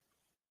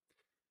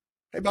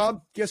Hey,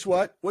 Bob, guess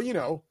what?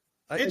 Well,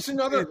 it's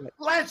another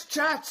Let's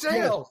Chat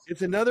Sales. Yeah,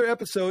 it's another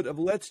episode of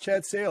Let's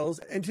Chat Sales.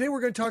 And today we're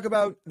going to talk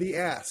about the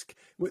ask.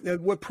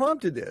 What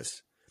prompted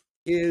this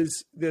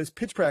is this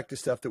pitch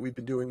practice stuff that we've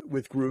been doing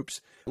with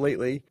groups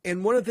lately.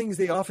 And one of the things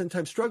they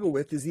oftentimes struggle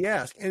with is the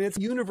ask. And it's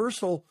a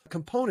universal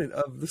component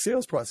of the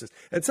sales process.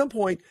 At some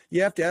point,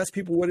 you have to ask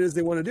people what it is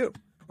they want to do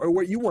or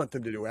what you want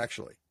them to do,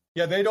 actually.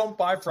 Yeah, they don't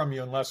buy from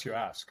you unless you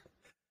ask.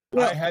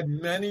 Well, I had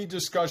many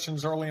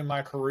discussions early in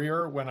my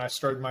career when I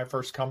started my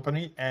first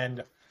company,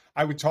 and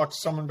I would talk to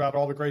someone about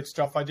all the great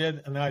stuff I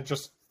did, and then I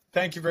just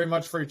thank you very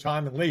much for your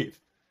time and leave.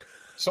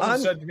 Someone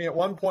said to me at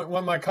one point,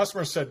 one of my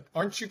customers said,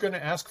 "Aren't you going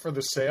to ask for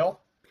the sale?"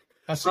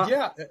 I said,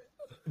 "Yeah,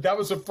 that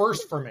was a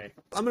first for me."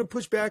 I'm going to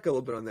push back a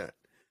little bit on that.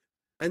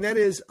 And that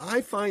is, I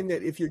find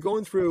that if you're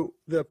going through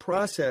the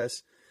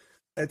process,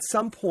 at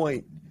some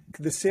point,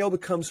 the sale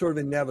becomes sort of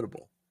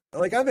inevitable.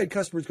 Like I've had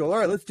customers go, "All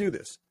right, let's do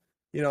this."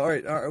 All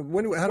right. How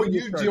do we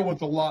you deal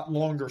with a lot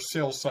longer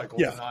sales cycle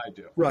than I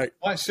do. Right.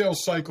 My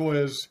sales cycle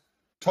is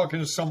talking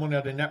to someone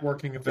at a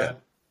networking event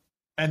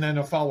and then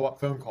a follow-up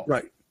phone call.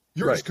 Right.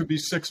 Yours could be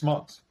 6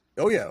 months.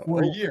 Oh, yeah.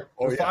 Or a year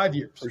or 5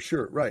 years. For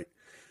sure. Right.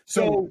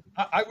 So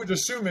I would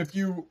assume if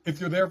you're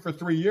there for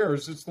 3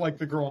 years, it's like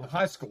the girl in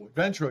high school.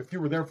 Eventually, if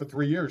you were there for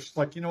 3 years, it's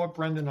like, you know what,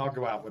 Brendan, I'll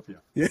go out with you.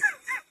 Yeah.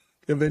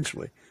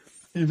 Eventually.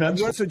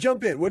 So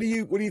jump in. What do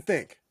you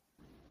think?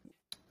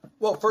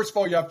 Well, first of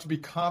all, you have to be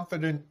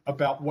confident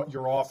about what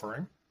you're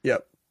offering.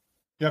 Yep.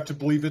 You have to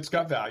believe it's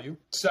got value.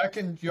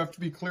 Second, you have to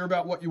be clear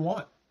about what you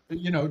want. Do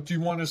you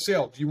want a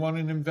sale? Do you want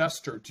an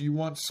investor? Do you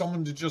want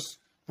someone to just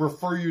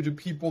refer you to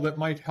people that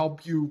might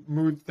help you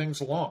move things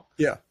along?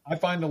 Yeah. I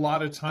find a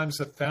lot of times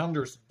that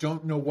founders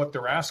don't know what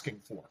they're asking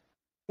for,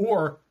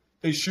 or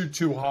they shoot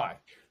too high.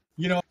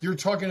 You're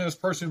talking to this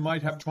person who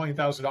might have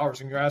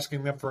 $20,000 and you're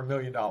asking them for $1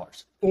 million.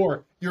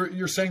 Or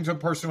you're saying to a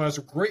person who has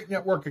a great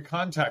network of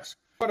contacts,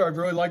 what I'd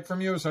really like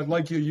from you is I'd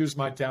like you to use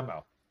my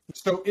demo.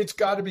 So it's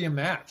got to be a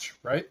match,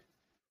 right?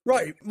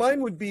 Right.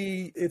 Mine would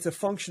be, it's a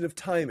function of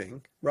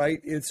timing,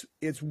 right? It's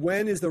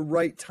when is the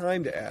right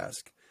time to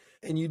ask.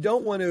 And you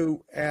don't want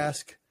to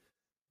ask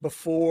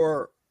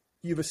before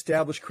you've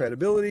established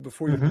credibility,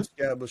 before you've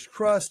established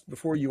trust,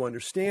 before you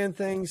understand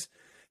things,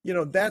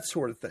 that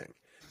sort of thing.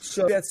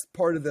 So that's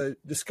part of the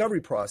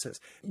discovery process.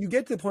 You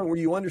get to the point where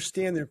you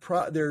understand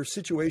their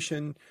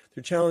situation,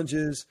 their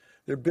challenges,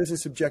 their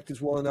business objectives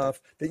well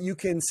enough that you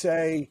can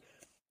say,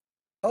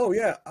 "Oh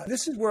yeah,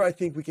 this is where I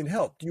think we can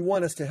help. Do you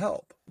want us to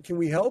help? Can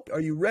we help?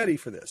 Are you ready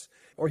for this?"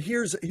 Or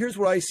here's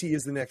what I see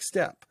as the next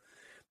step.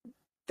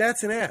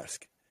 That's an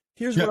ask.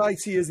 Here's what I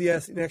see as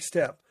the next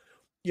step.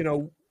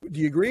 Do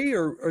you agree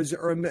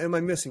or am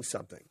I missing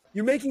something?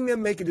 You're making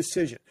them make a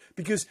decision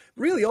because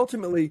really,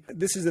 ultimately,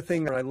 this is the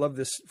thing, and I love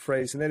this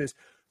phrase, and that is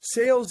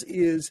sales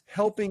is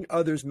helping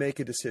others make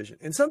a decision.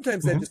 And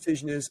sometimes that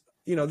decision is,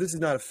 this is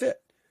not a fit.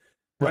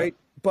 Right.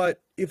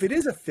 But if it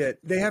is a fit,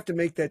 they have to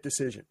make that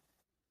decision.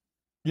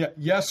 Yeah.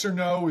 Yes or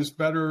no is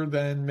better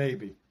than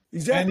maybe.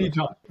 Exactly.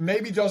 Anytime.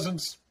 Maybe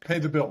doesn't pay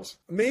the bills.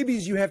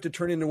 Maybes you have to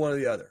turn into one or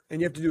the other, and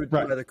you have to do it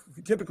rather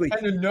typically.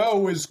 And a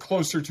no is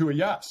closer to a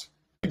yes,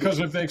 because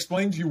if they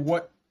explain to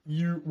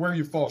you where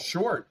you fall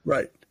short,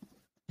 right,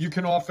 you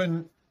can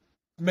often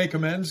make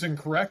amends and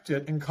correct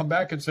it and come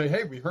back and say,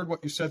 "Hey, we heard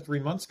what you said 3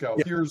 months ago.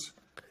 Yeah. Here's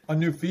a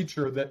new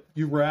feature that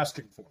you were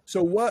asking for."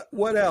 So what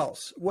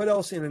else? What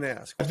else in an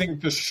ask? I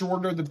think the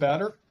shorter the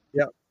better.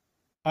 Yeah.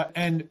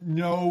 And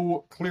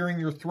no clearing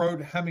your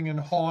throat, hemming and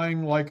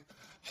hawing, like,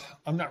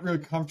 "I'm not really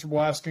comfortable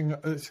asking.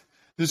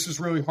 This is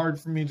really hard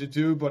for me to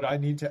do, but I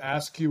need to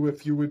ask you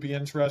if you would be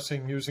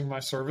interested in using my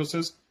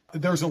services."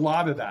 There's a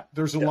lot of that.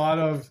 There's a lot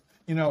of,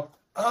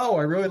 "Oh,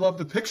 I really love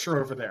the picture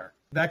over there."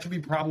 That can be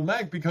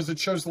problematic because it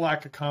shows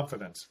lack of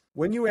confidence.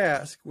 When you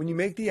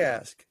make the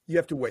ask, you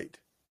have to wait.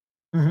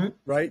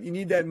 Right? You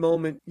need that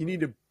moment. You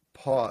need to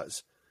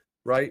pause,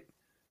 right?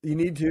 You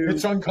need to.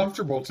 It's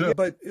uncomfortable too.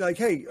 But like,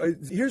 hey,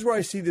 here's where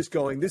I see this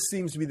going. This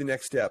seems to be the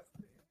next step.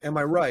 Am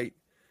I right?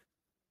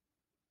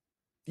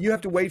 You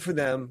have to wait for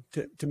them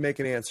to make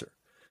an answer.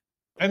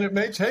 And it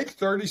may take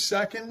 30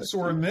 seconds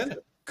or a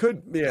minute.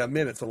 A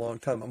minute's a long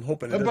time. I'm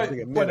hoping it doesn't take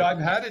a minute. But I've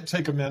had it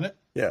take a minute.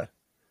 Yeah.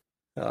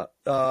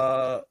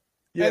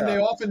 Yeah. And they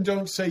often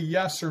don't say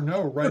yes or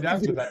no right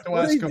after that. They'll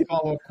ask a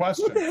follow-up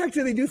question. What the heck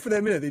do they do for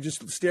that minute? They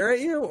just stare at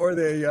you, or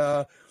they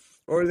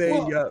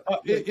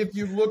if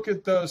you look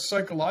at the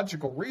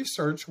psychological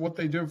research, what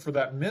they do for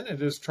that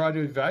minute is try to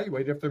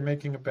evaluate if they're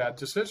making a bad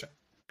decision.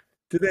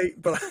 Do they?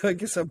 But I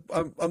guess I'm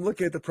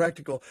looking at the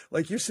practical.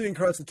 Like you're sitting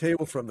across the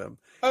table from them.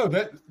 Oh,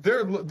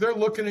 they're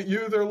looking at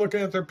you. They're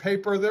looking at their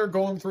paper. They're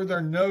going through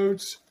their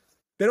notes.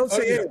 They don't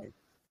say anything.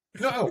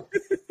 No,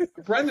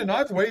 Brendan,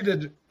 I've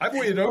waited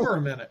over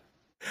a minute.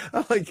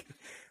 I'm like,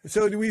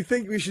 so do we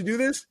think we should do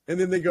this? And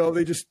then they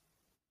just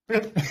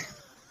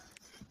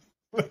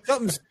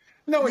something's.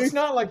 No, it's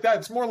not like that.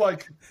 It's more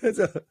like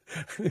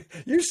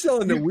you're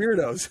selling to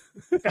weirdos.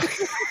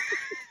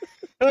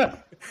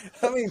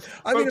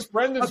 Folks,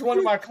 Brendan's one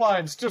of my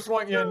clients. Just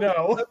want you to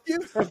know.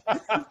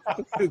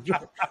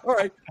 All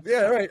right.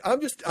 Yeah. All right.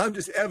 I'm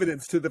just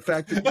evidence to the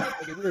fact that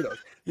you're weirdos.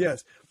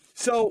 Yes.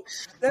 So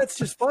that's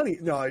just funny.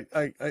 No,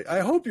 I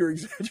hope you're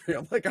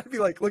exaggerating. I'd be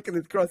like looking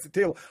across the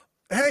table.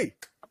 Hey,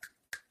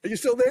 are you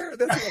still there?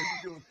 That's what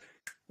I'm doing.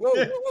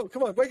 Whoa,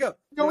 come on, wake up.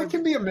 No, it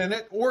can be a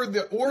minute, or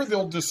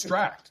they'll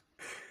distract.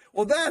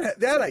 Well,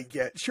 that I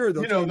get. Sure,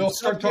 they'll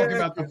start talking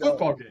about the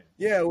football game.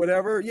 Yeah,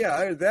 whatever.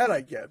 Yeah, that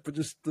I get. But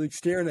just like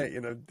staring at you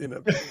in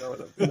a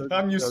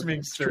I'm used to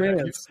being stared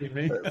at. You see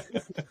me.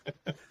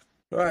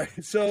 All right.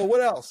 So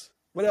what else?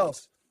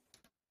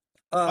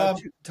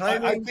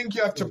 Timing. I think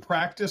you have to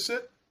practice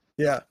it.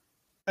 Yeah.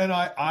 And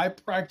I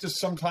practice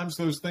sometimes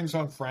those things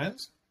on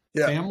friends,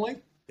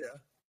 family. Yeah.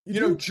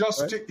 To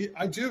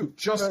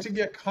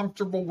get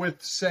comfortable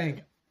with saying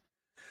it.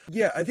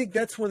 Yeah, I think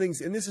that's one of the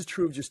things, and this is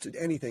true of just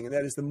anything, and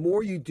that is the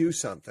more you do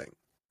something,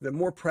 the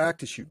more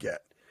practice you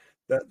get,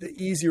 the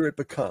easier it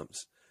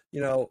becomes.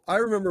 I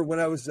remember when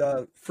I was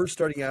first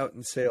starting out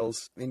in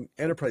sales, in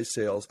enterprise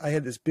sales, I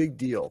had this big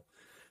deal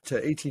to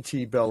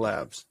AT&T Bell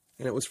Labs,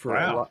 and it was for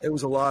it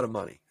was a lot of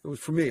money. It was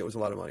a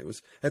lot of money. It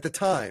was at the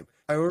time.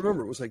 I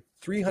remember it was like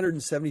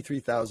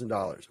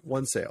 $373,000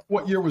 one sale.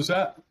 What year was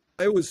that?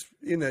 It was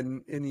in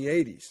the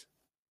 80s.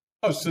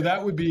 Oh, so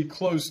that would be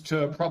close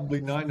to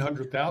probably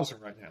 900,000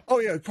 right now. Oh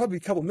yeah, probably a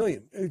couple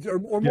million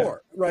or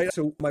more, right?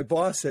 So my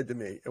boss said to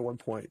me at one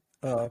point,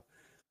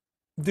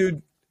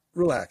 "Dude,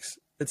 relax.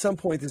 At some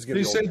point, this is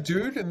going to." Did he say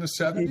 "dude" in the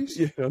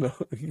 70s? No.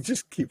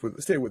 Just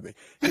stay with me.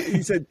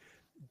 He said,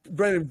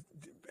 "Brendan,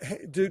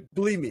 dude,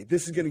 believe me,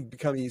 this is going to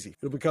become easy.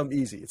 It'll become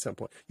easy at some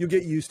point. You'll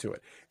get used to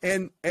it."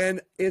 And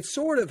it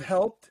sort of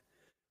helped.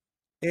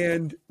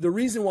 And the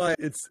reason why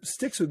it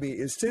sticks with me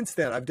is since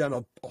then I've done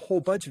a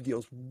whole bunch of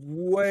deals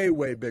way,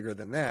 way bigger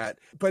than that.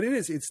 But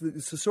it's the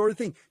sort of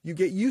thing, you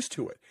get used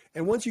to it.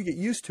 And once you get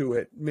used to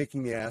it,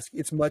 making the ask,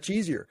 it's much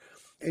easier.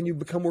 And you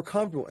become more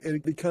comfortable and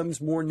it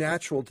becomes more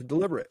natural to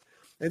deliver it.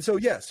 And so,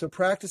 so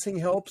practicing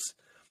helps,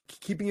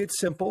 keeping it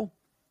simple,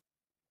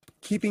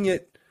 keeping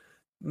it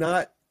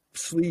not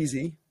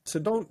sleazy. So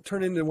don't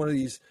turn into one of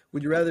these,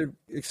 would you rather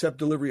accept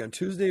delivery on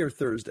Tuesday or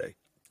Thursday?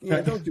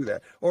 Yeah, don't do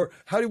that. Or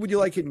would you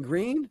like it in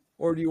green,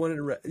 or do you want it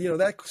in red?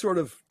 That sort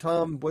of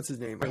Tom. What's his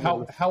name?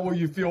 How will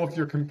you feel if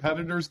your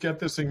competitors get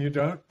this and you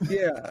don't?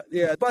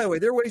 Yeah. By the way,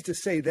 there are ways to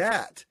say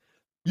that.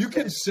 You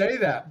can say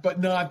that,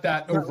 but not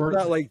that overt.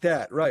 Not like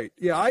that, right?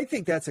 Yeah, I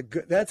think that's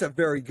a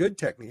very good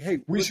technique. Hey,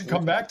 we should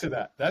come back to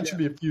that. That should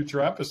be a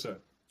future episode.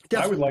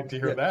 Definitely. I would like to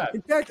hear that.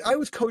 In fact, I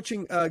was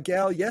coaching a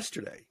gal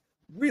yesterday.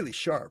 Really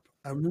sharp.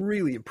 I'm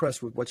really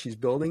impressed with what she's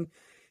building.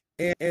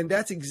 And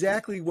that's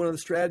exactly one of the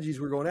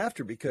strategies we're going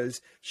after,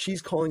 because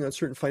she's calling on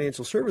certain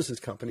financial services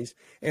companies,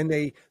 and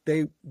they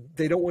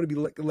don't want to be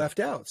left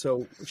out.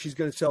 So she's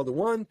going to sell to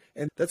one,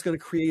 and that's going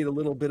to create a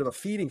little bit of a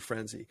feeding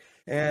frenzy.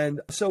 And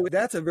so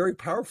that's a very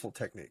powerful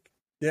technique.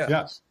 Yeah.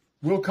 Yes.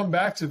 We'll come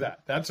back to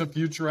that. That's a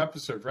future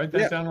episode. Write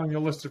that down on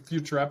your list of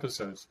future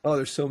episodes. Oh,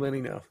 there's so many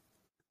now.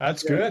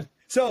 That's good.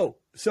 So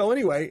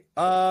anyway,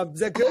 is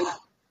that good?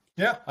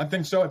 Yeah, I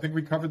think so. I think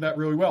we covered that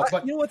really well.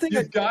 But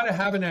you've got to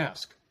have an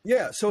ask.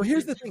 Yeah. So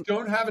here's the thing. If you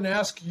don't have an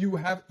ask, you've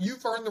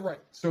earned the right.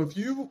 So if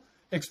you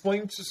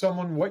explain to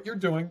someone what you're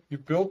doing, you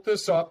built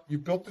this up, you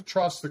built the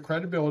trust, the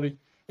credibility.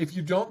 If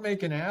you don't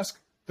make an ask,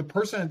 the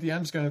person at the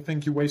end is going to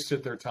think you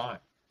wasted their time.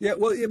 Yeah,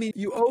 well, I mean,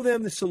 you owe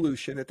them the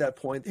solution at that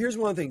point. Here's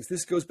one of the things.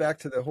 This goes back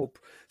to the whole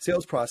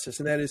sales process,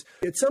 and that is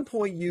at some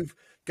point you've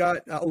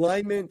got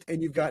alignment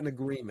and you've got an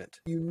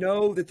agreement. You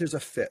know that there's a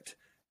fit.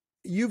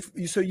 You've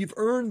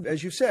earned,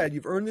 as you said,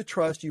 you've earned the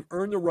trust. You've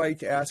earned the right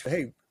to ask,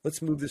 hey,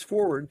 let's move this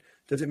forward.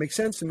 Does it make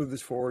sense to move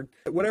this forward?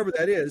 Whatever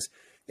that is.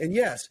 And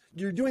yes,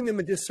 you're doing them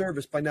a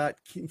disservice by not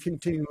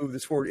continuing to move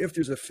this forward if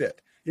there's a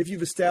fit, if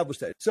you've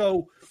established that.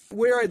 So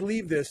where I'd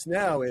leave this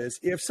now is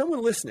if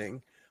someone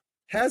listening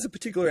has a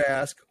particular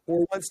ask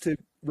or wants to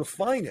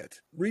refine it,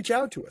 reach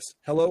out to us.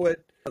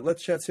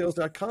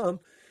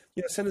 hello@letschatsales.com.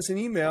 Send us an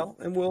email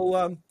and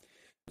we'll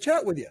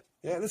chat with you.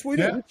 Yeah, that's what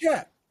we do. We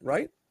chat,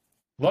 right?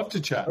 Love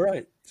to chat. All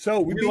right. So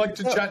we like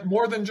to chat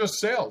more than just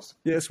sales.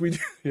 Yes, we do.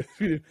 Yes,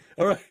 we do.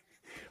 All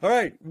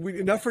right.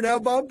 Enough for now,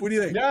 Bob? What do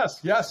you think?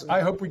 Yes.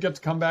 I hope we get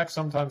to come back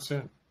sometime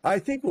soon. I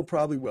think we'll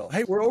probably will.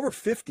 Hey, we're over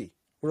 50.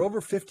 We're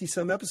over 50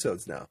 some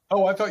episodes now.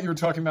 Oh, I thought you were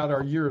talking about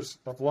our years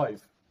of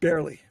life.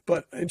 Barely.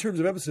 But in terms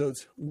of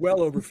episodes,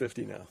 well over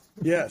 50 now.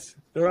 Yes.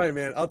 All right,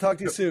 man. I'll talk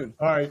to you soon.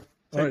 All right.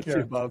 Take care. See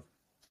you, Bob.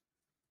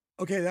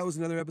 Okay, that was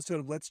another episode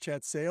of Let's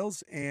Chat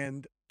Sales.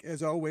 And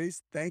as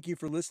always, thank you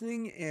for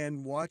listening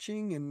and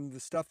watching and the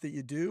stuff that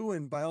you do.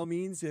 And by all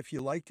means, if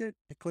you liked it,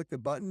 click the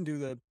button, do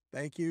the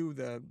thank you,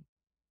 the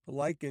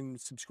like and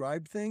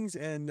subscribe things,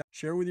 and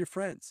share with your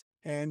friends.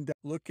 And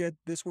look at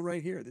this one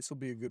right here. This will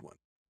be a good one.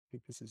 I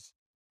think this is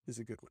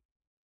a good one.